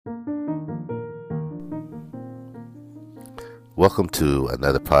Welcome to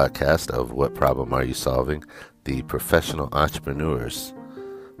another podcast of What Problem Are You Solving? The Professional Entrepreneurs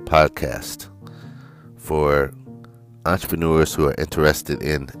Podcast for entrepreneurs who are interested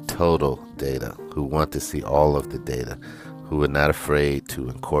in total data, who want to see all of the data, who are not afraid to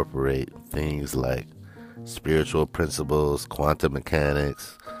incorporate things like spiritual principles, quantum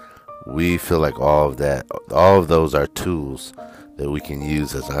mechanics. We feel like all of those are tools that we can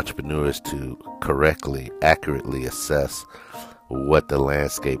use as entrepreneurs to correctly, accurately assess what the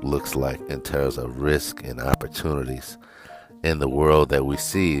landscape looks like in terms of risk and opportunities in the world that we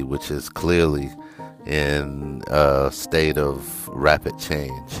see, which is clearly in a state of rapid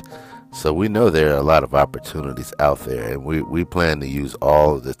change. So we know there are a lot of opportunities out there, and we plan to use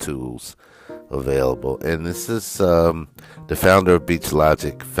all of the tools available. And this is the founder of Beach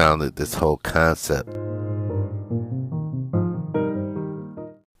Logic founded this whole concept.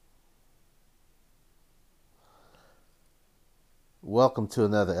 Welcome to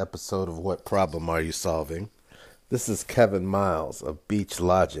another episode of What Problem Are You Solving? This is Kevin Miles of Beach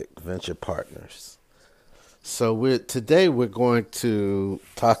Logic Venture Partners. So today we're going to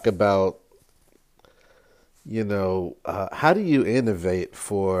talk about, how do you innovate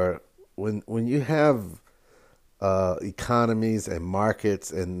for when you have economies and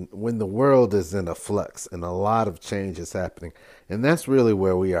markets, and when the world is in a flux and a lot of change is happening. And that's really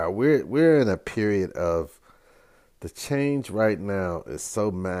where we are. We're in a period of the change right now is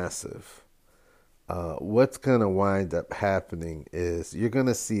so massive. What's going to wind up happening is you're going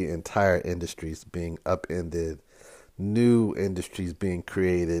to see entire industries being upended, new industries being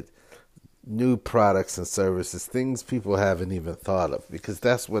created, new products and services, things people haven't even thought of, because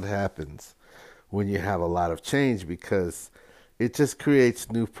that's what happens when you have a lot of change, because it just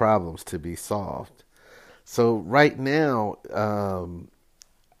creates new problems to be solved. So right now,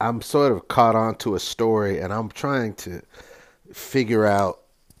 I'm sort of caught on to a story, and I'm trying to figure out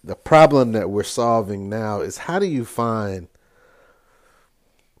the problem that we're solving now is how do you find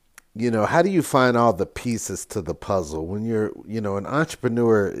all the pieces to the puzzle when you're, an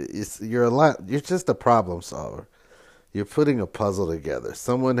entrepreneur. You're just a problem solver. You're putting a puzzle together.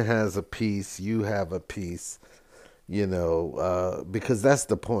 Someone has a piece, you have a piece, because that's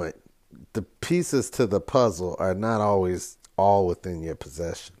the point. The pieces to the puzzle are not always all within your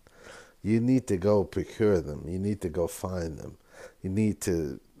possession. You need to go procure them. You need to go find them. You need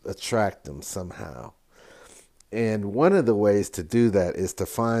to attract them somehow. And one of the ways to do that is to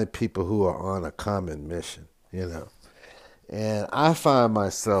find people who are on a common mission, And I find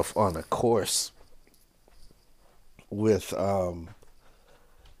myself on a course with with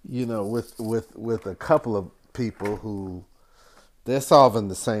a couple of people who they're solving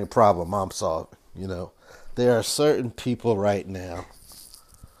the same problem I'm solving. There are certain people right now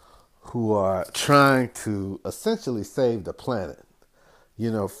who are trying to essentially save the planet,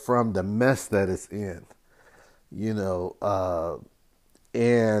 from the mess that it's in,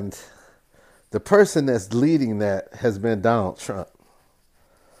 and the person that's leading that has been Donald Trump.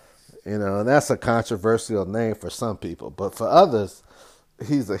 And that's a controversial name for some people, but for others,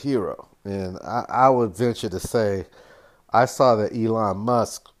 he's a hero. And I would venture to say, I saw that Elon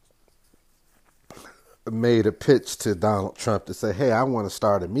Musk made a pitch to Donald Trump to say, hey, I want to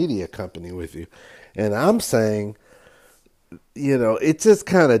start a media company with you. And I'm saying, it just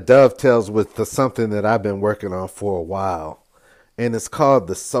kind of dovetails with something that I've been working on for a while. And it's called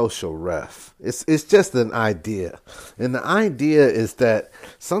the social ref. It's just an idea. And the idea is that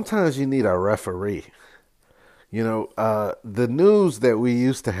sometimes you need a referee. The news that we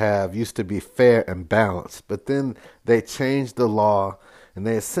used to have used to be fair and balanced, but then they changed the law and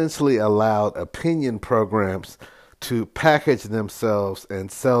they essentially allowed opinion programs to package themselves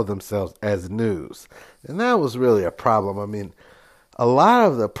and sell themselves as news. And that was really a problem. I mean, a lot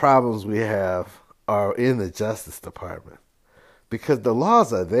of the problems we have are in the Justice Department, because the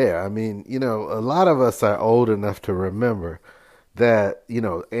laws are there. I mean, a lot of us are old enough to remember that,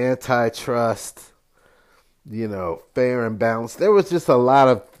 antitrust, fair and balanced. There was just a lot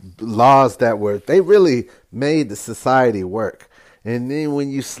of laws they really made the society work. And then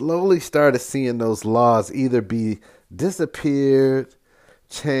when you slowly started seeing those laws either be disappeared,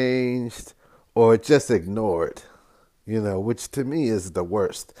 changed, or just ignored, which to me is the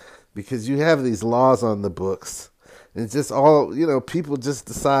worst, because you have these laws on the books. And it's just all, people just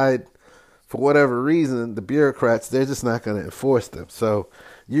decide for whatever reason, the bureaucrats, they're just not going to enforce them. So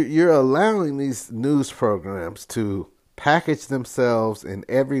you're allowing these news programs to package themselves in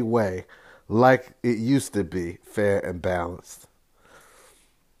every way like it used to be fair and balanced.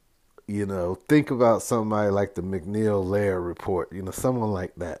 Think about somebody like the MacNeil-Lehrer report, someone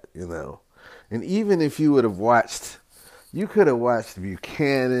like that, And even if you would have watched You could have watched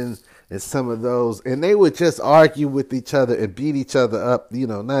Buchanan and some of those, and they would just argue with each other and beat each other up.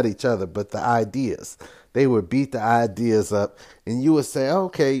 Not each other, but the ideas. They would beat the ideas up, and you would say,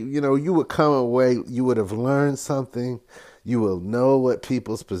 okay, you would come away, you would have learned something, you will know what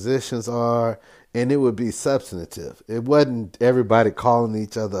people's positions are, and it would be substantive. It wasn't everybody calling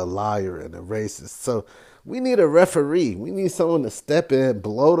each other a liar and a racist. So we need a referee. We need someone to step in,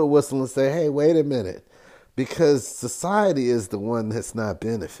 blow the whistle, and say, hey, wait a minute. Because society is the one that's not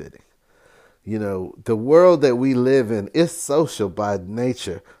benefiting. The world that we live in is social by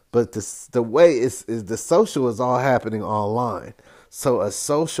nature, but the way is the social is all happening online. So a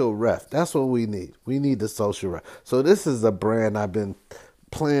social ref, that's what we need. We need the social ref. So this is a brand I've been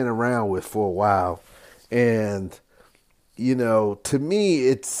playing around with for a while, and to me,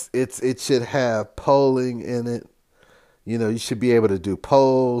 it should have polling in it. You should be able to do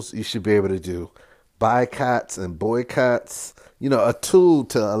polls. You should be able to do boycotts and boycotts. A tool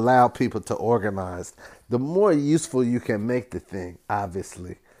to allow people to organize. The more useful you can make the thing,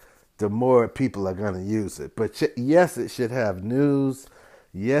 obviously, the more people are going to use it. But yes, it should have news.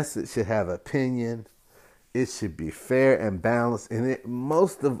 Yes, it should have opinion. It should be fair and balanced. And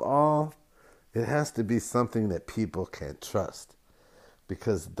most of all, it has to be something that people can trust.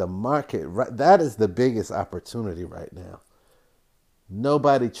 Because the market, that is the biggest opportunity right now.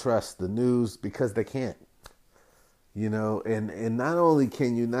 Nobody trusts the news because they can't. And not only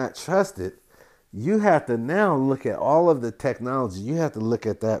can you not trust it, you have to now look at all of the technology. You have to look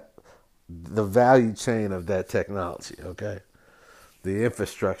at the value chain of that technology, okay? The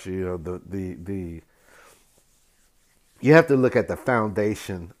infrastructure, you have to look at the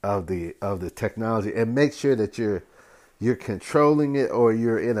foundation of the technology and make sure that you're controlling it, or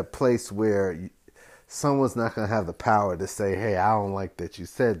you're in a place where someone's not going to have the power to say, hey, I don't like that you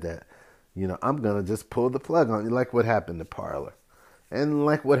said that. I'm going to just pull the plug on you, like what happened to Parler and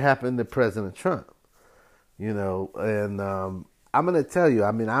like what happened to President Trump. And I'm going to tell you,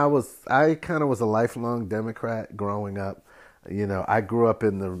 I kind of was a lifelong Democrat growing up. I grew up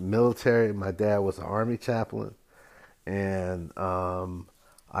in the military. My dad was an Army chaplain. And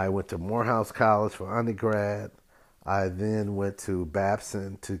I went to Morehouse College for undergrad. I then went to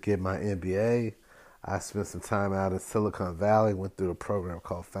Babson to get my MBA. I spent some time out in Silicon Valley, went through a program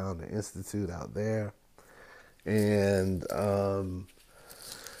called Founder Institute out there. And, so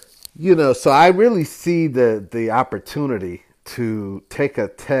I really see the opportunity to take a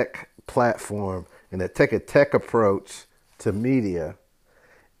tech platform and to take a tech approach to media,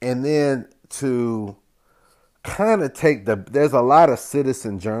 and then to kind of there's a lot of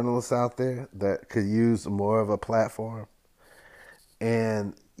citizen journalists out there that could use more of a platform.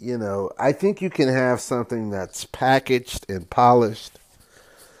 And, I think you can have something that's packaged and polished.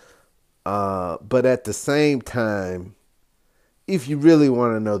 But at the same time, if you really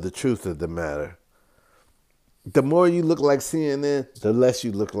want to know the truth of the matter, the more you look like CNN, the less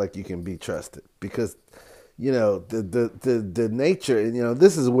you look like you can be trusted. Because, the nature,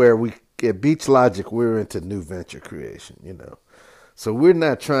 this is where at Beach Logic, we're into new venture creation, So we're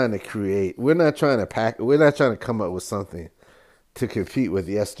not trying to come up with something to compete with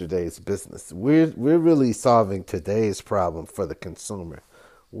yesterday's business. We're really solving today's problem for the consumer.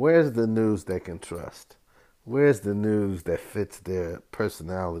 Where's the news they can trust? Where's the news that fits their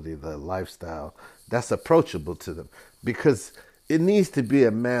personality, their lifestyle, that's approachable to them? Because it needs to be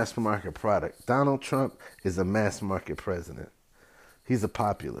a mass market product. Donald Trump is a mass market president. He's a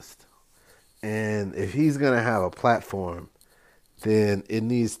populist. And if he's going to have a platform, then it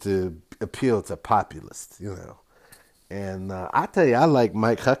needs to appeal to populists, And I tell you, I like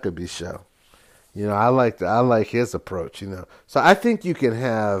Mike Huckabee's show. I like his approach. So I think you can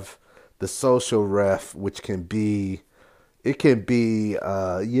have the social ref, which can be,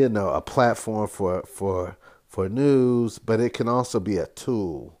 a platform for news, but it can also be a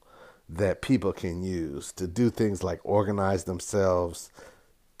tool that people can use to do things like organize themselves,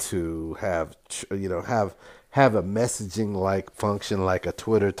 to have a messaging like function, like a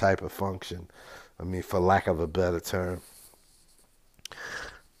Twitter type of function. For lack of a better term.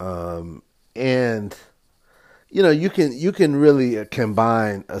 And you can really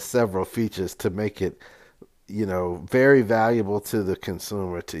combine several features to make it, very valuable to the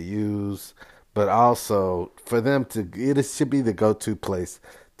consumer to use, but also for them it should be the go-to place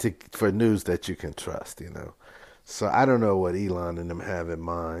for news that you can trust. So I don't know what Elon and them have in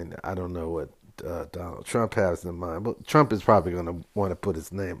mind. I don't know what Donald Trump has in mind, but Trump is probably going to want to put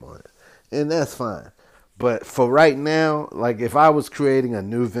his name on it. And that's fine. But for right now, like if I was creating a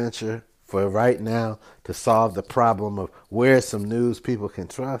new venture for right now to solve the problem of where's some news people can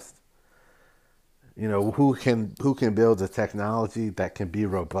trust, You know, who can build a technology that can be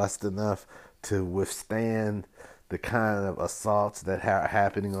robust enough to withstand the kind of assaults that are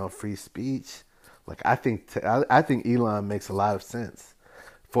happening on free speech. Like I think Elon makes a lot of sense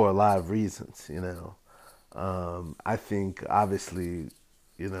for a lot of reasons. I think obviously,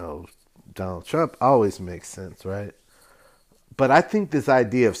 you know, Donald Trump always makes sense, right? But I think this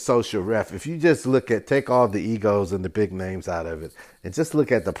idea of social ref, if you just take all the egos and the big names out of it and just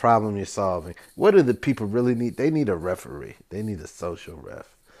look at the problem you're solving, what do the people really need? They need a referee. They need a social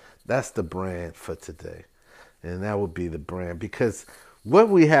ref. That's the brand for today. And that would be the brand because what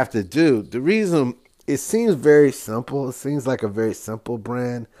we have to do, the reason it seems very simple, it seems like a very simple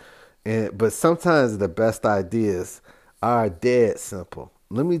brand, but sometimes the best ideas are dead simple.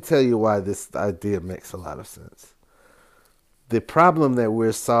 Let me tell you why this idea makes a lot of sense. The problem that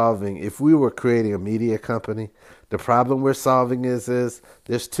we're solving, if we were creating a media company, the problem we're solving is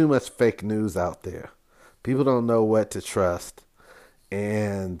there's too much fake news out there. People don't know what to trust.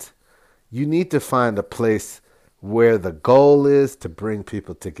 And you need to find a place where the goal is to bring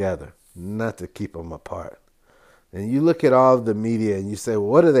people together, not to keep them apart. And you look at all of the media and you say, well,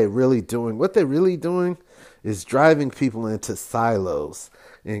 what are they really doing? What they're really doing is driving people into silos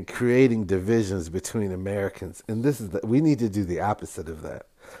and creating divisions between Americans. And we need to do the opposite of that.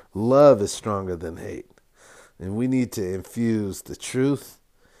 Love is stronger than hate. And we need to infuse the truth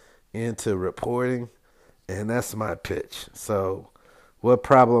into reporting. And that's my pitch. So what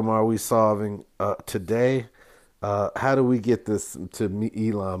problem are we solving today? How do we get this to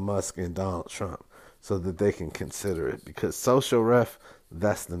Elon Musk and Donald Trump so that they can consider it? Because social ref,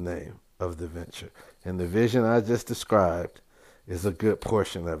 that's the name of the venture. And the vision I just described is a good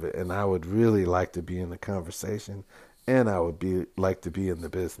portion of it. And I would really like to be in the conversation, and I would like to be in the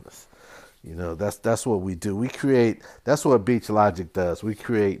business. You know, that's what we do. That's what Beach Logic does. We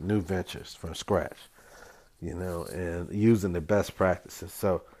create new ventures from scratch, you know, and using the best practices.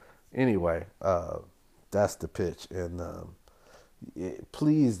 So anyway, that's the pitch. And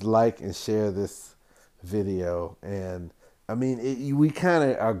please like and share this video. And I mean, we kind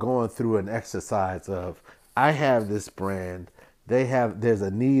of are going through an exercise of, I have this brand. There's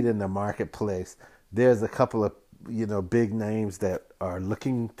a need in the marketplace. There's a couple of, big names that are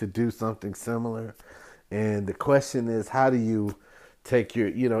looking to do something similar. And the question is, how do you take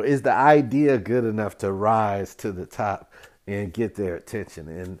is the idea good enough to rise to the top and get their attention?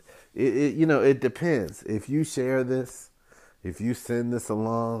 And it depends. If you share this, if you send this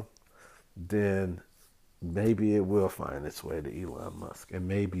along, then maybe it will find its way to Elon Musk, and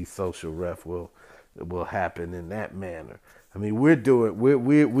maybe social ref will happen in that manner. I mean, we're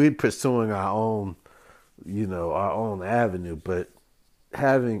pursuing our own, our own avenue, but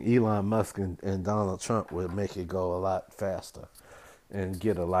having Elon Musk and Donald Trump would make it go a lot faster and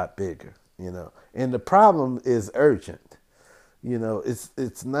get a lot bigger, And the problem is urgent.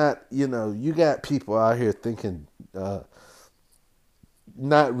 It's not, you got people out here thinking,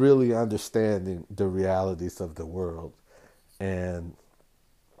 not really understanding the realities of the world. And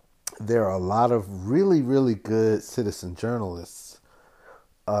there are a lot of really, really good citizen journalists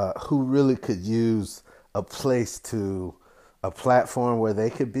who really could use a platform where they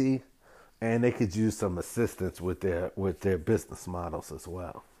could be, and they could use some assistance with their business models as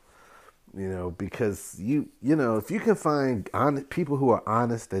well. Because if you can find people who are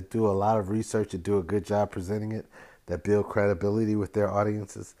honest, that do a lot of research and do a good job presenting it, that build credibility with their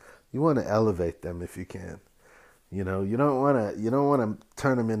audiences, you want to elevate them if you can. You don't want to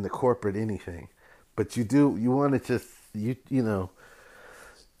turn them into corporate anything, but you want to just you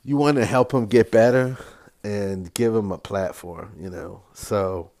want to help them get better and give them a platform.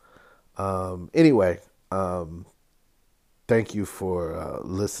 So anyway, thank you for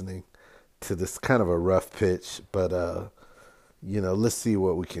listening to this kind of a rough pitch, but let's see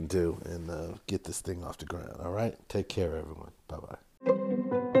what we can do and get this thing off the ground. All right, take care, everyone. Bye bye.